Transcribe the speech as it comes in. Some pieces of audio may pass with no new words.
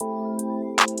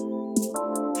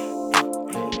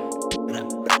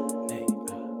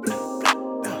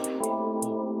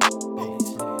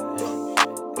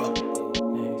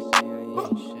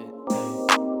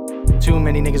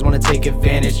many niggas wanna take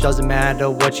advantage. Doesn't matter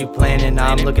what you planning,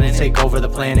 I'm looking to take over the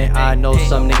planet. I know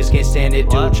some niggas can't stand it,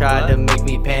 do try to make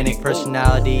me panic.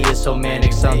 Personality is so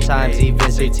manic, sometimes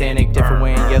even satanic. Different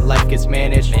way your life gets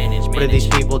managed. What are these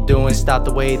people doing? Stop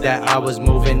the way that I was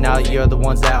moving, now you're the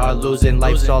ones that are losing.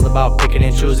 Life's all about picking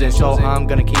and choosing, so I'm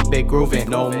gonna keep it grooving.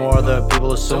 No more other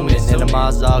people assuming. In the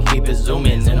Mazda, I'll keep it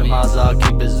zooming. In the Mazda, I'll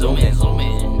keep it zooming.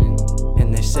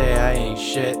 And they say I ain't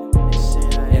shit.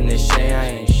 And they say I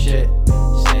ain't shit.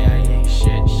 Say I ain't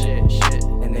shit, shit, shit.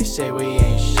 And they say we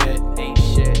ain't shit, ain't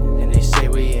shit. And they say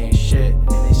we ain't shit. And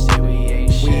they say we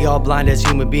ain't shit. We all blind as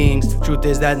human beings. Truth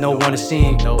is that no one is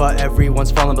seeing, but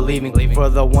everyone's falling believing. For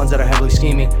the ones that are heavily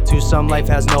scheming, to some life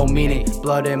has no meaning.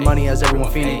 Blood and money has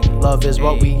everyone fiending. Love is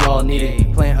what we all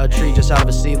needed. Plant a tree just out of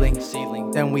a ceiling,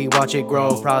 then we watch it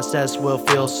grow. Process will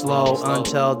feel slow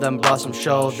until them blossoms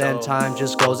show. Then time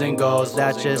just goes and goes.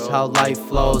 That's just how life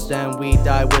flows. Then we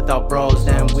die without bros.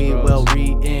 Then we will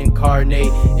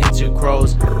reincarnate into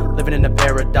crows. Living in a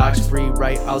paradox, free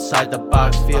right outside the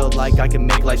box. Feel like I can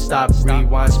make life stop.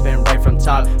 Rewind, spin right from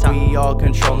top. We all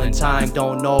controlling time.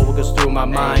 Don't know what goes through my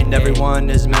mind. Everyone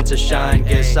is meant to shine.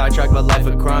 Get sidetracked by life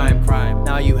of crime.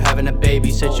 Now you having a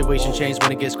baby. Situation changed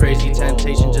when it gets crazy.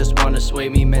 Temptation just wanna sway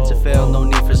me. Meant to fail, no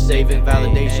need for saving.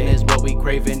 Validation is what we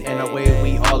craving. In a way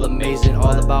we all amazing.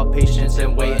 All about patience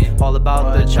and waiting. All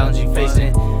about the challenge you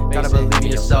facing. Gotta believe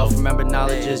in yourself. Remember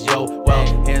knowledge is your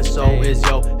wealth, and so is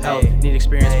your health. Need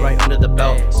experience right under the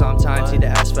belt. Sometimes need to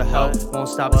ask for help. Won't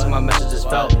stop until my message is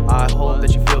felt. I hope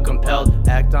that you feel compelled.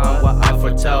 Act on what I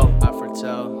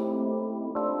foretell.